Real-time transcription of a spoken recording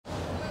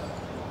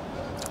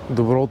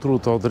Добро утро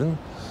от Одрин.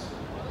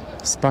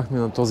 Спахме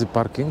на този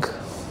паркинг.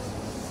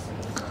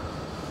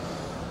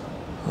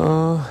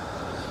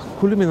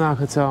 Коли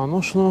минаха цяла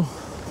нощ, но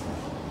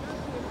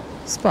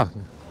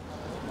спахме.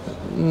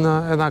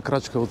 На една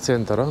крачка от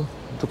центъра.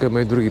 Тук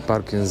има и други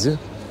паркинзи.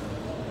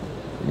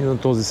 И на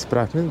този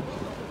спряхме.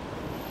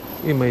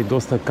 Има и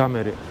доста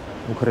камери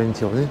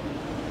охранителни.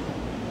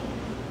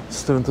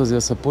 Сутринта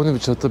за са пълни,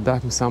 вечерта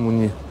бяхме само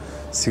ние.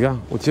 Сега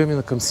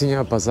отиваме към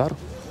синия пазар.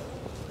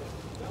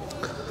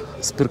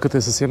 Спирката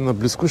е съвсем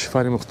наблизко, ще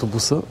фаним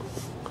автобуса.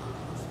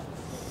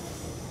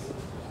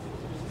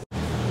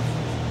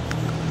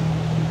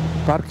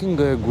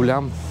 Паркинга е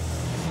голям.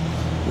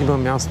 Има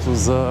място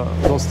за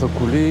доста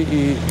коли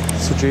и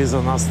в случай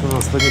за нас да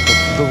настани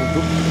дълго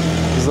тук,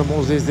 за да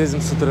може да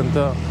излезем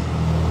сутринта.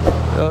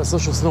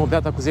 Всъщност на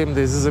обяд, ако вземем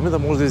да излизаме, да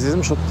може да излезем,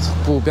 защото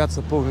по обяд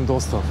са пълни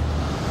доста.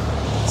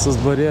 С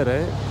бариера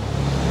е.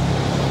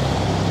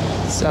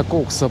 Сега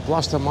колко се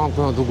плаща,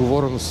 малко на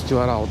договореност от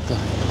тия работа.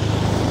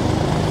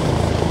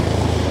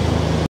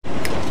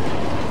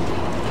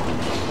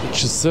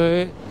 Часа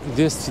е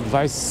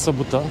 10:20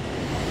 събота.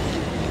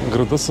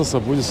 Града се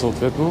събуди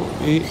съответно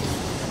и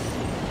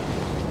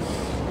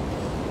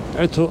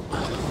ето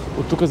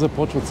от тук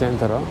започва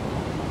центъра,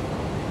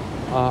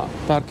 а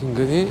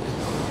паркинга ни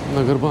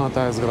на гърба на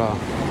тая сграда.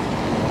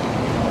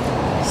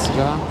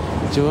 Сега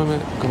отиваме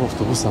към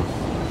автобуса.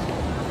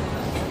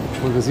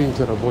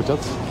 Магазините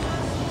работят.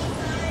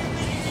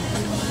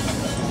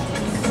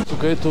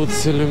 Тук ето от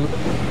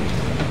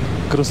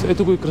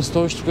ето го и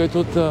кръстовището, което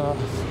от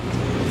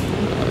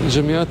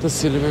джамията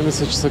Селиме,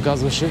 мисля, че се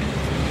казваше.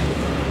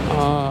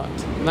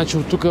 Значи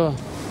от тук,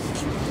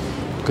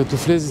 като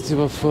влезете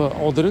в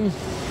Одрин,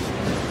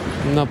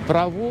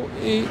 направо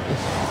и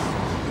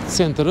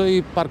центъра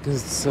и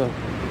паркинзите са.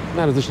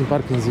 Най-различни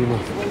паркинзи има.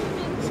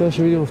 Сега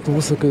ще видим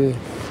автобуса къде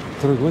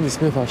тръгва, не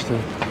сме фащали.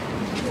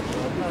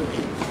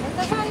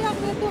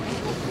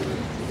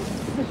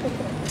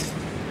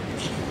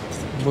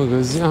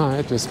 Магазин,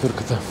 ето е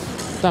спирката.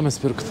 Там е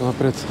спирката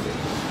напред.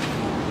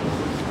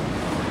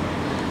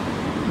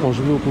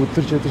 Може би около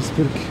 3-4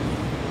 спирки.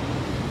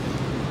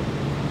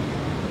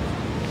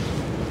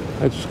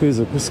 Ето тук и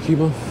закуски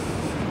има.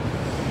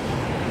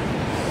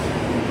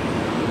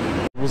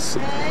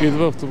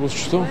 Идва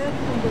автобусчето.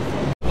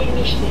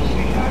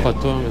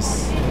 Пътуваме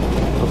с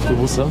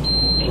автобуса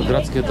на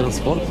градския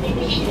транспорт.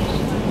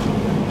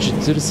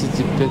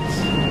 45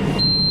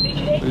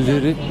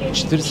 лири,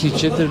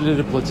 44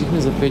 лири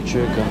платихме за 5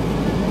 човека.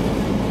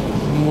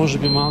 Може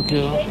би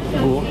малкия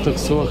го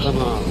таксуваха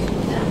на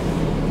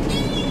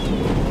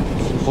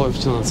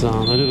по-евтина цена,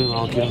 нали ли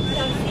малкия?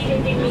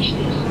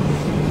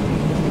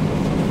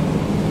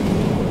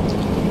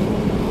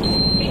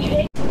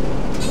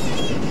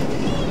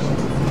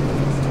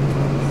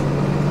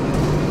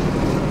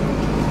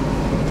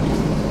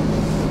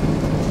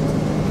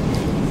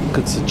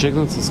 Като се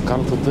чекнат с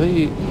картата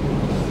и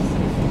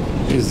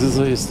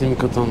излиза и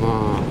снимката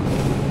на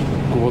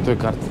когото е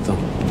картата.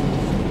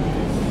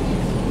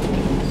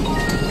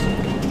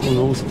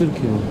 Много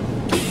спирки има.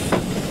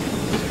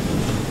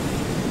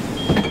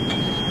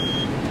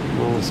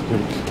 Много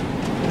спирки.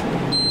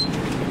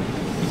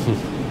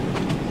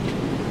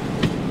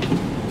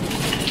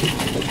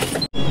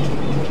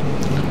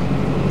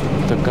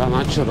 Така,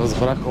 значи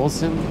разбрах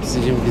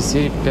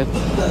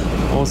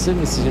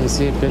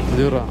 8,75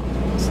 лира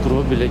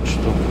струва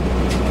билетчето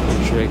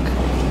на човек.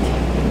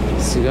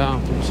 Сега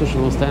автобуса ще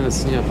остане на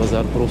синия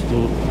пазар.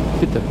 Просто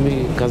питахме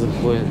и казах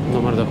кой е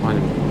номер да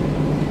хванем.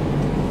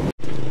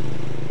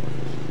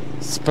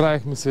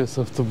 Справихме се с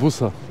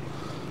автобуса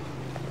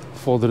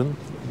в Одрин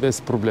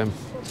без проблем.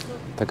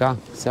 Така,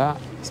 сега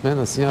сме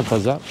на синия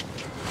пазар.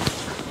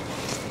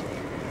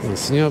 На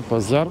синия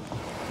пазар.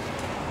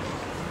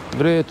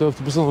 Добре, той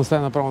автобуса не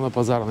остане направо на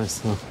пазара,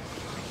 наистина.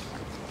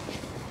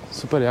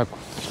 Супер яко.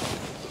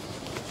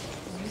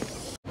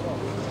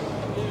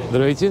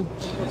 Здравейте!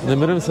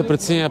 Намираме се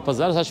пред синия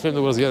пазар, сега ще видим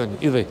да го разгледаме.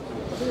 Идвай!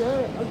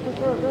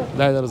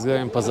 Дай да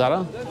разгледаме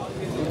пазара.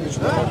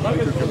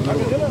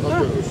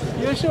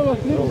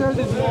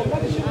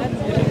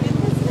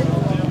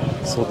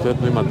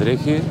 Съответно има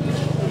дрехи.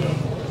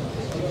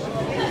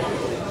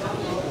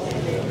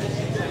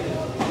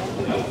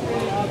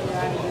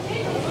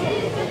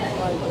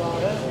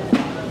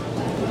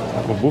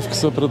 Обувки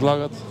се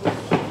предлагат.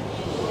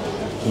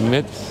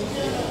 Мед.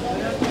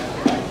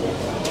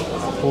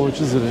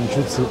 Повече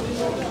зеленчуци.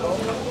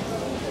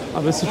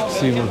 Абе всичко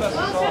си има.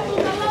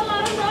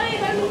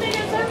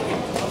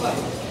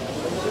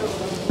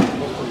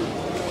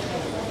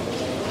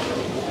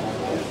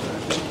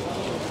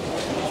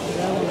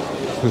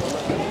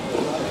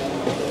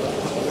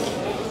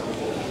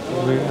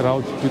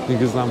 Работи, които не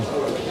ги знам.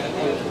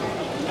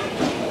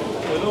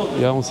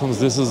 Явно съм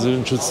здесь с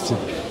зеленчуците.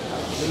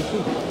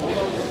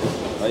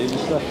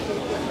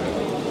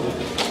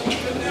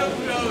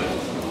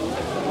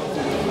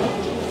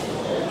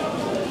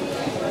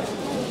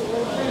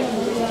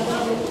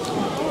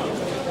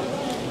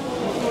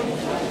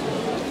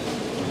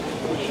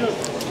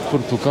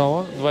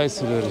 Портокала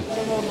 20 лири.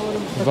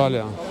 2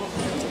 лева.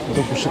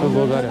 Да пошли в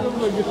България.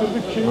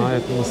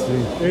 Ето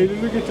маслини.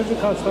 Eylül'ü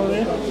getirdik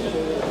hastaneye.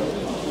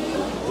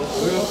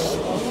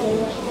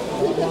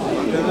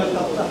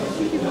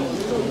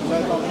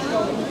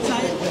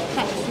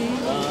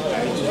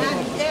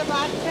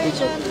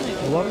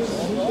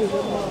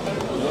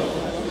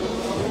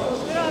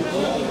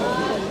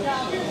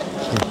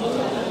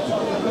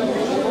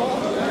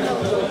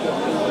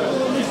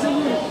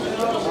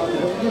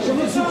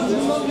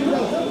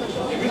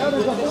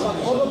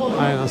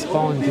 На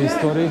спалните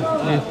истории.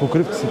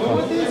 Покривки са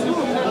това.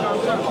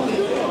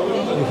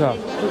 Иха,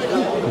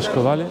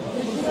 кашкавали.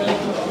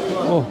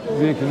 О,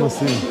 гледай какви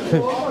маслини.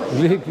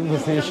 Гледай какви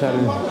маслини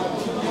шарени.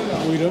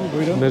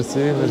 Buyurun.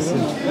 Мерси.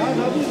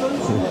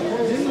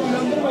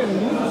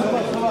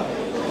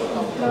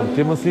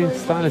 Те маслините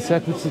станали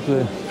всякакви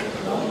цветове.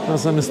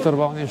 Аз съм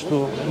изтървал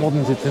нещо,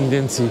 модните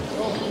тенденции.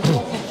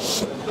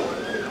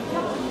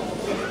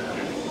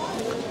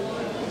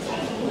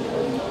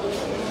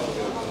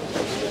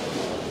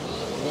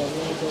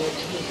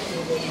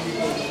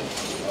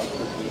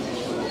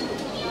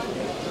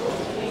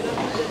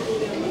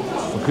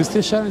 Какви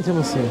сте шарените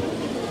маслини?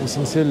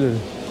 80 лири.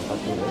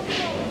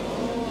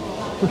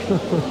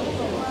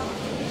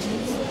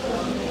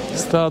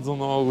 Стават за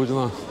нова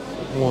година.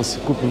 Мога да си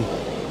купим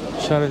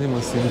шарени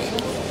маслинки.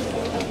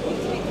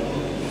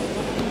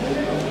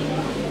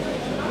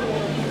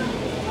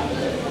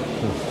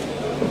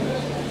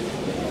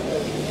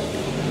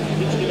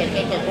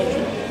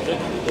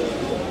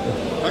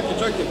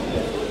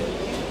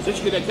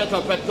 Всички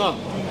лекета петна.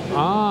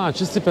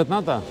 Чисти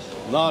петната?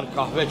 Nar,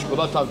 kahve,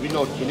 çikolata,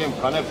 vino, kilim,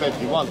 kanepe,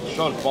 divan,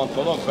 tişört,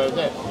 pantolon,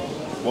 perde,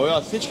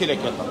 boya, всички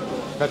лекета.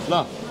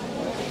 Петна.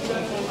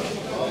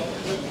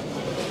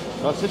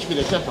 Всички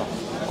лекета.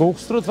 Колко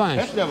струва това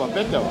нещо? 5 лева,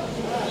 5 лева.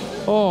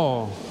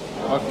 О!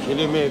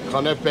 Килими,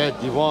 канепе,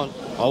 диван,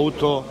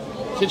 ауто,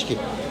 всички.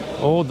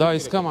 О, да,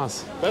 искам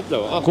аз. 5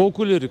 лева.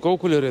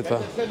 Колко лири е това?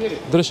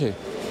 Дръжай.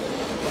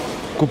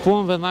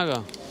 Купувам веднага.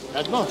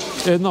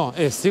 Едно.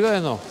 Стига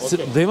едно.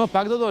 Да има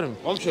пак да дорим.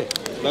 Момче,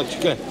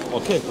 чекай.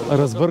 Окей.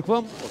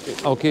 Разбърквам?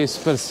 Окей,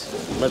 супер си.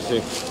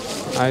 Мерси.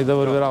 Айде да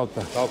върви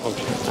работа.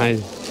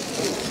 Айде.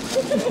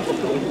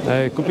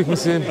 Купихме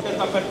си...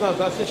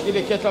 За всички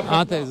лекета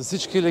 15. За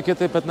всички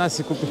лекета и 15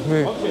 си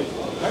купихме...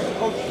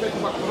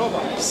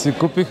 Си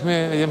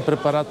купихме един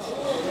препарат.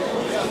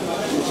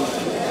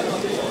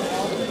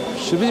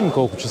 Ще видим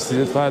колко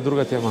части. Това е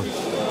друга тема.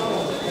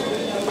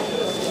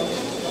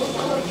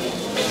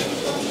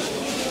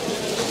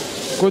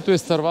 Който е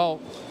изтървал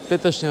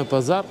петъчния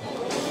пазар,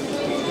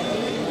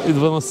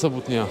 идва на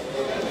съботния.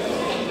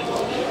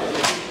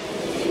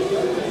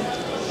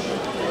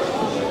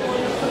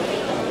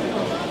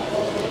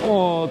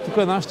 О, тук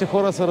нашите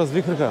хора се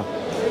развихраха.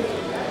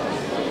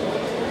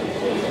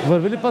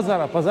 Върви ли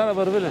пазара? Пазара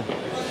върви ли?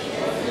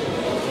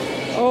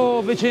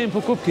 О, вече имам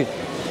покупки.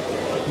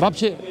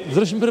 Бабче,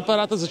 дръж ми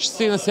препарата за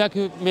чисти на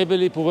всяки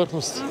мебели и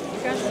повърхности.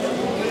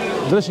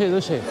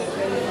 Дръжай.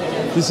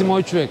 Ти си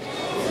мой човек.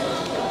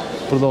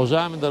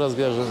 Продължаваме да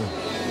разглеждаме.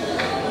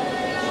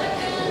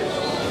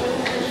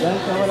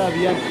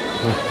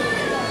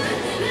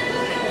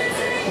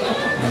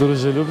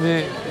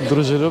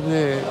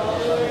 Дружелюбни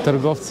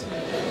търговци.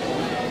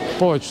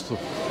 Повечето.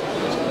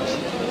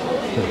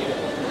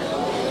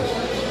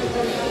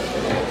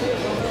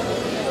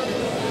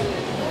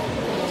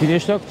 Ти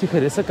нещо, ако ти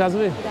хареса,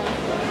 казвай.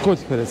 Кой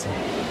ти хареса?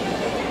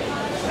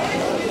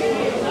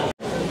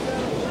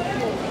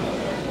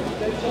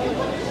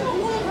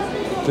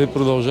 Тъй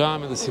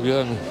продължаваме да си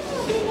гледаме.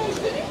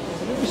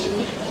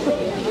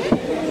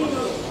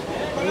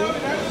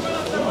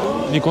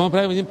 Никога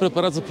направим един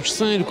препарат за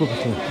почистване или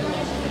купихме?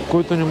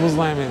 Който не му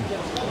знаем.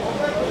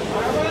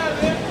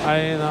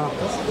 На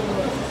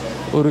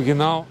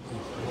оригинал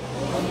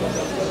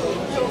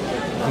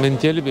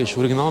Ментели беше.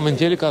 Оригинал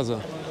Ментели каза.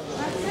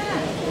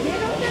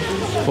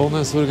 Пълно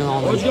е с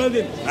оригинал Ментели. Hoş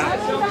geldin.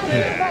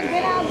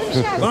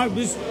 Bak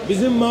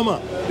bizim mama.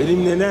 Benim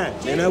nene.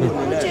 Nene bu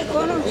nene.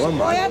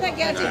 Boya da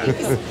gelecek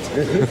ikisi.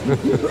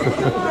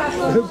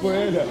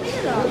 Boya da.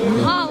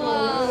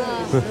 Allah.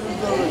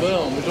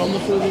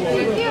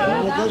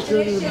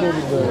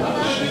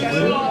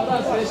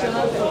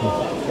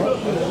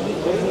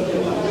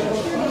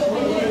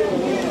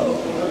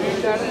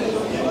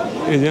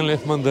 Един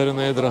лев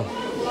мандарина едра.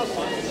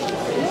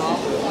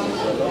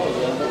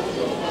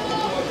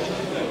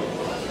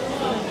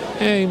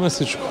 Има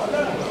всичко.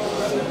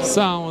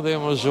 Само да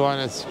имаш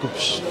желание да си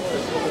купиш.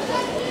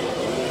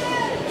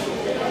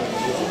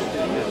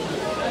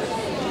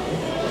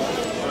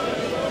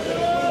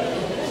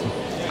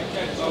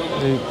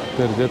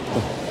 Пердета.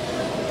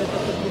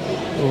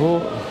 О,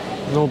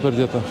 много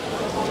пердета.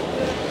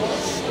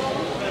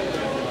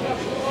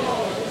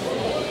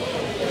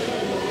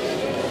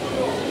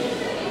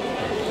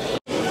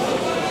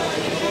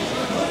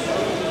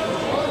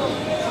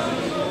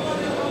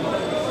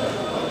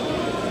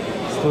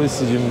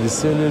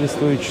 $170 лири,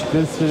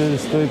 140 лири,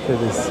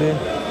 150,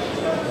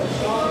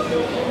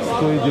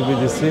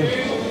 190.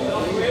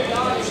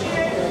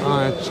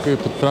 Ето, тук и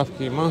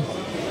подправки има.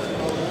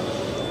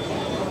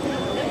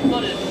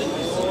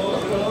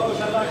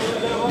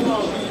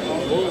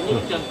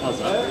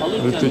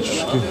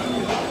 Летички.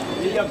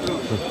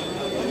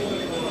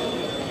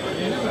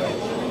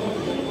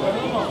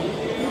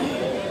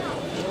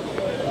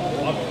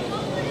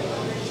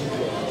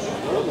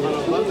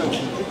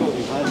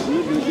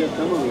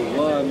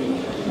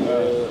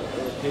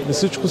 Не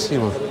всичко си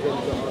има.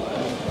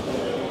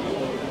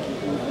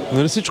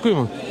 Нали всичко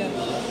има?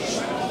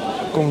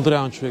 Колко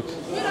трябва човек?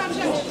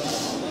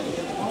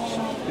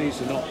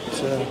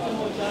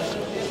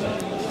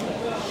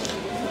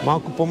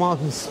 Малко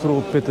по-малък ми се струва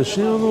от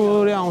петъчнина,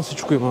 но реално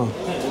всичко има.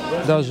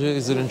 Даже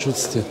и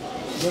зеленчуците.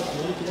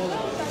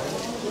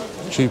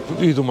 Че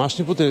и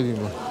домашни потреби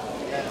има.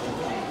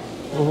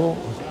 Ого,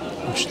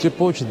 че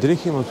повече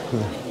дрехи има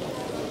тук.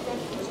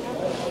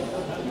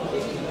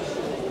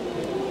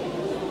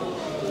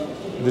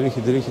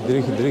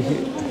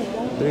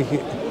 Дрехи.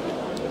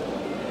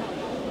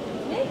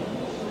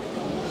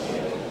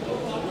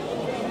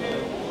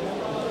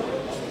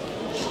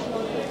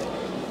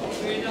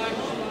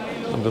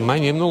 Абе, май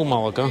не е много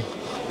малък, а?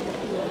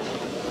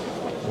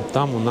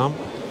 Оттам, онам.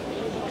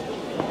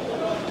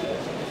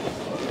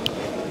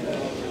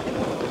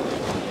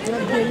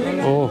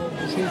 О!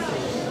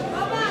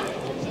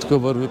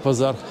 Тук върви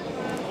пазар.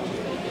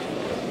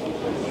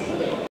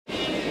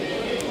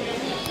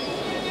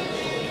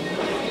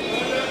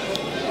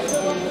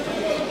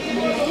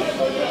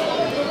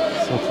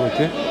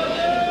 Смотрите.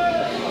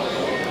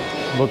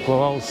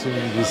 Баклава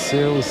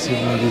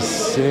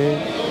 80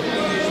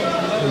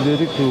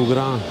 лири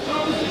килограма.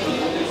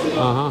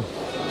 Ага,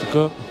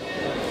 тук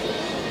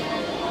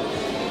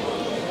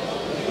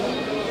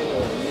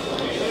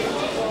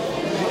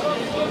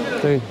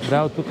тъй,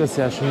 браво, тук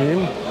сега ще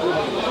минем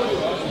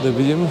да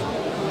видим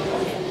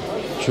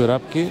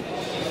чорапки.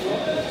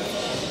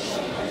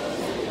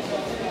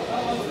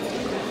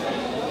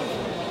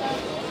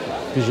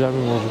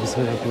 Пижами може би са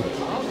някои.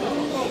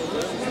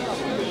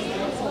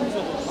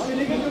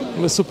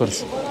 Супер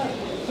са.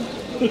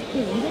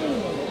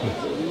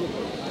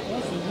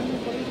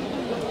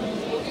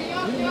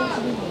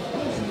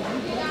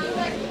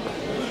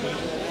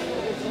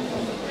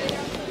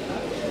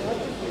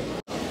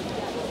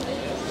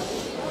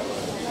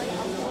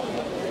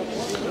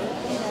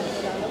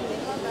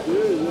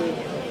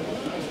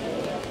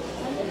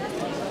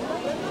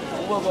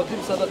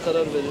 Bakayım sana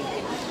karar verin.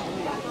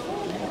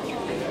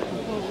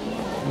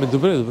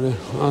 Добре.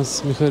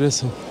 Аз ми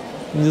хареса.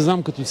 Не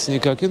знам като си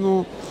никак е,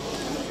 но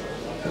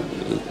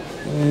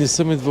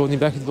не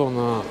бях идвал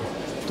на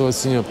този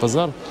синия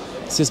пазар.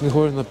 Все сме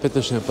ходили на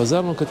петъчния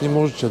пазар, но като не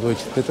можете да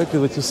дойдете в петък,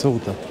 идвате в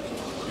събота.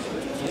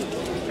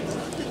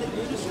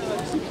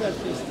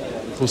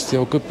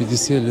 Постелка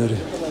 50 лири.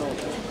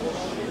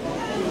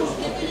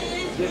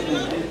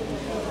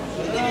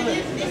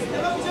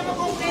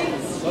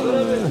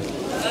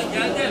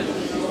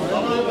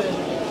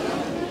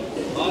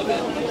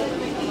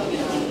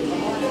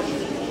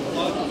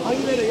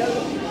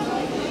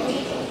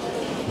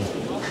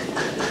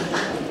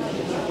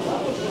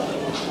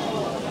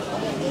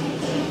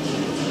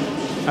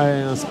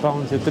 На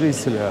спалните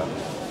 30 лева.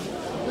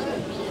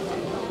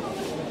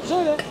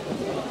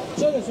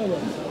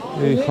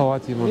 И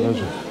халати има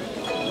даже.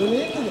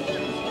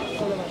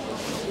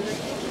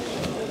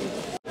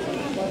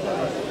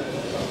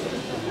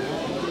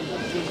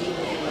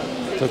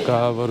 Така,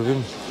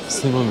 вървим,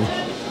 снимаме.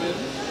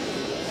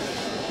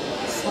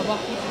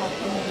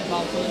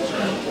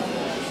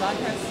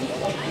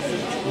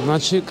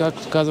 Значи,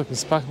 както казахме,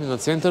 спахме на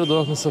центъра,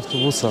 дойдохме с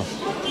автобуса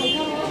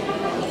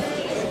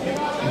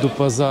до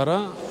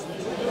пазара.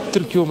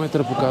 3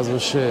 км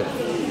показваше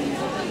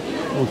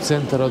от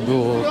центъра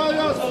до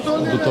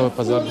този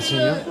пазар до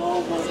синия.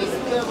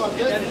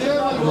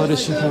 Но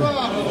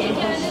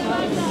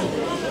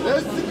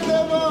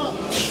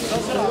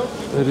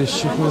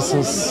решихме с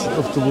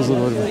автобус да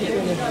вървим.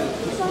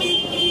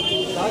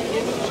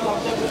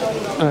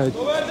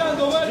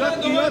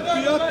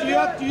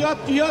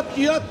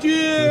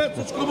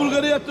 Всичко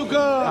България тук!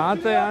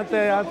 Ате!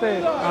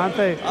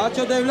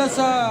 Ачо да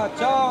влеса!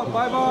 Чао!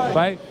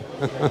 Бай!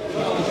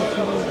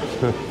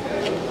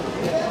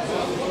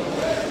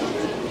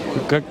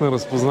 Как ме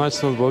разпознава, че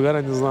съм от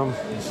България, не знам.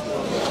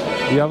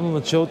 Явно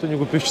началото ни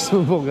го пише, че съм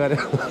от България.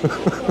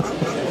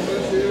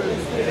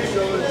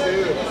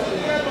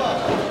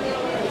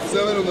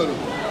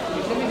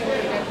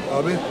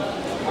 Abi.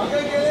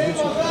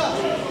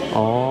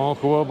 О,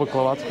 хубава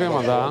баклаватка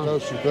има, да.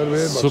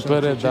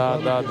 Супер е, да.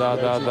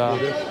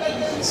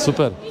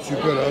 Супер.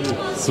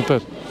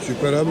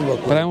 Süper abi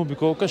baklava. Правим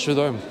обиколка, ще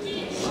дойдем.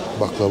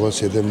 Baklava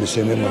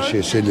 70 лева,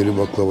 60 лири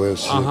баклава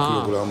с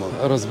килограма.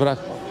 Разбрах.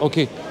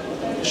 Окей.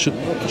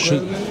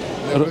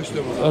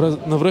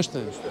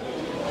 Навръщане.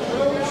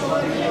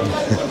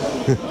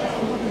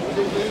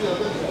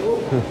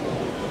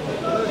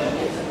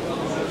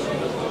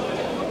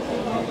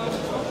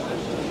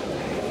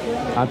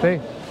 Ате?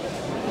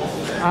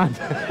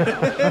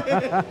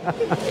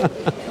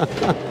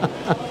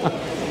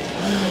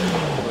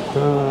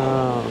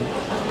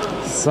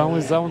 Само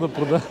и само да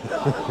продават.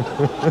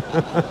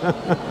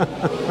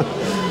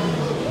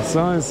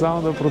 Само и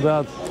само да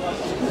продават.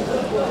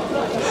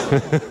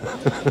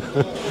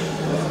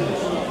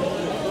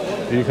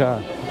 Иха,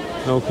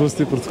 много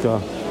хрусти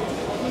портокал.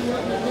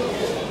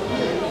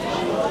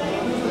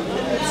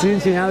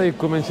 Цените няма да ги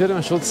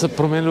коментираме, защото са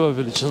променлива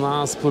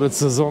величина според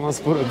сезона,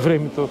 според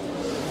времето.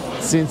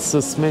 Цените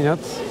се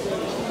сменят.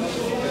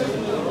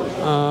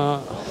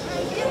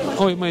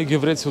 Има и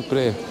гевреци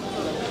отпред.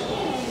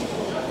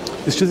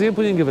 Ще вземем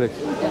по един геврек?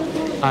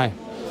 Ай,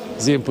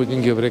 вземем по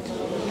един геврек.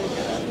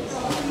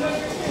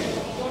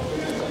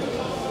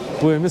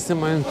 Поеми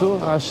снимането,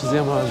 аз ще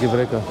взема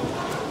геврека.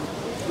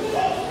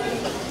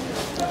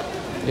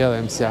 Я да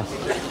им сега.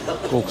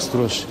 Колко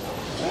струваш?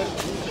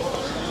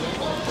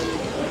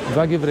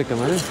 2 геврека,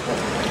 нали?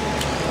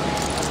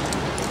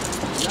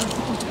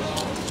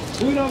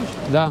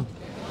 Да.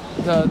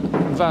 Да,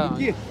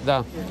 2.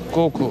 Да.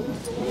 Колко?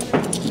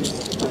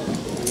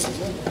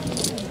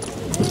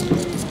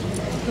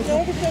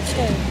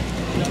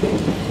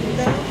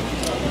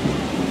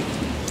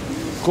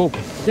 Колко?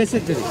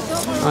 10 лири.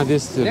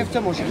 10 лири.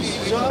 Левта може.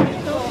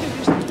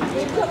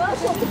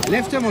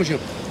 Левта може.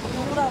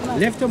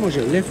 Левта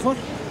може. Лев фор?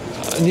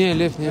 Не,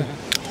 лев не.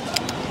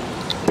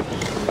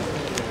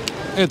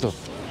 Ето.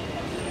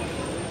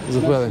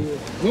 Заповядай.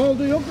 Ne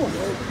oldu yok mu?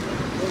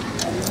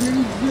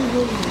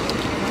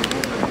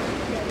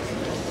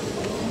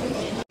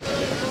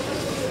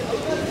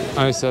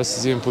 Ай, сега си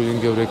вземем по един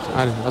геврек.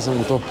 Айде, аз съм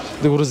готов.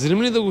 Да го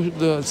разделим ли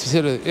да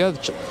специали?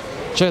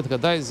 Чакай така,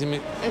 дай,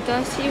 вземи. Ето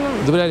аз си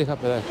имам. Добре, айде,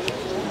 хапе, дай.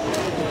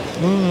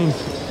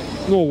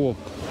 Много.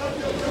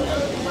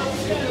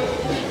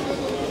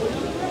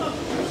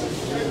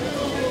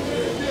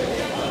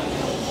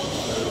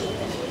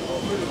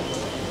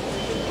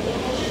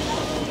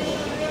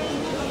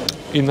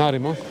 И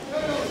нарима.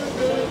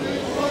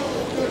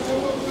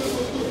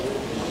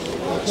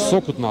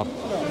 Сок от нар.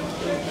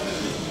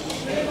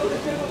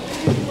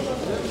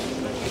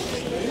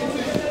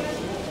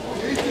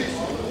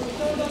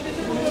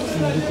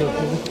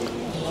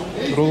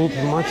 Роло от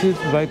домати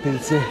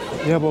 2,50.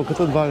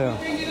 Ябълката 2 лева.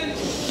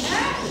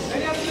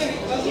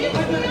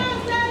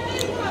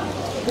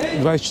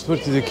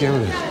 24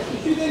 декември.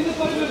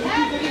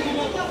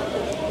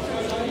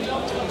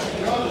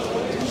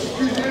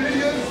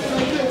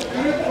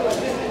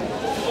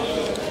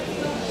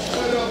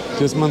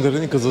 Те с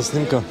мандариника за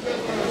снимка.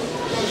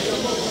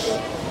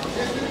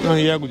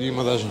 И ягоди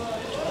има даже.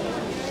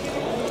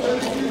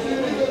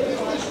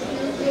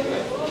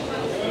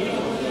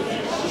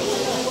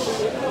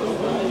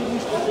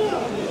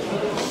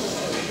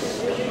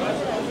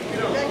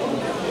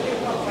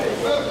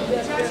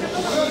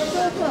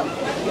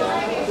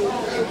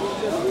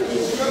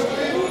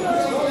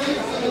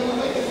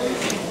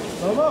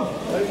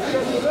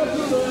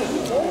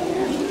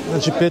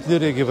 Значи 5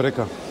 лири е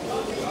геврека.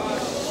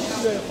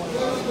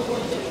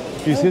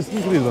 50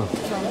 сник ли идва?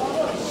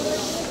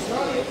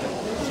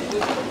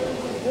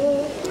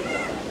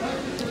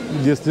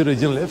 10 лири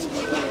 1 лев.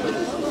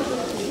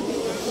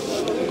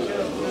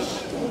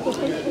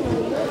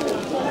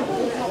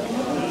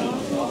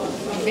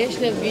 Beş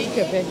lira bir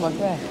köpek bak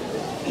be.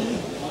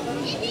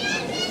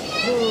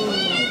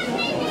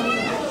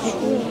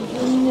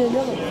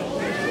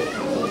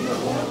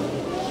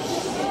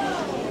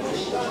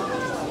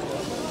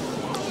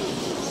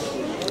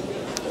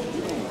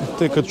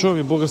 Те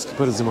качови български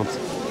пари взимат.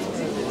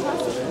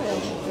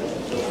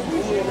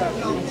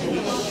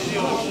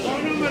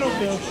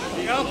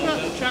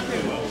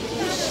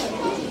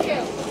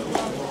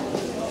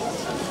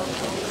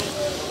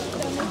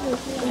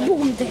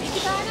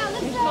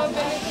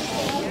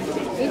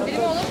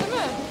 İndirim olur değil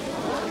mi?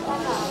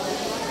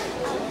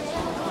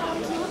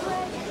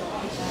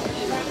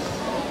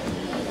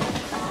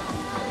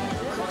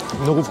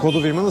 Много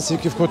входове има, на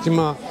всеки вход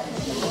има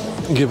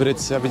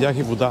гевреци. Сега видях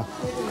и вода.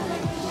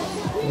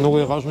 Много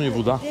е важно и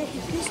вода.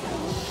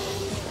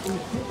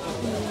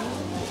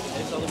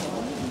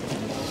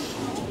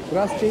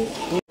 Здрасти.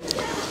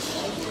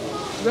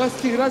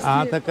 Здрасти,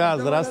 здрасти. Така,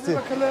 здрасти.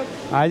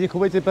 Айде,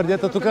 хубавите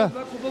пердета тук.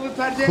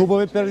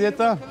 Хубави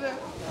пердета.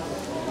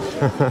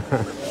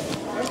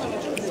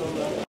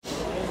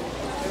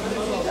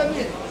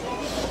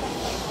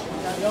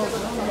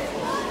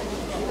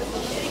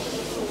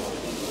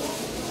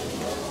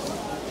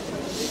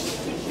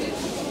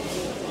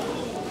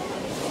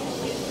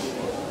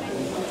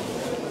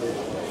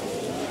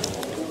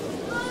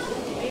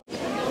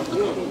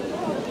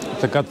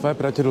 Така, това е,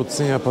 приятели, от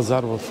синия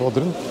пазар в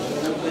Одрин.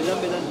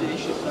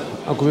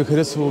 Ако ви е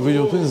харесало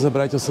видеото, не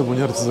забравяйте да се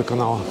абонирате за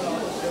канала.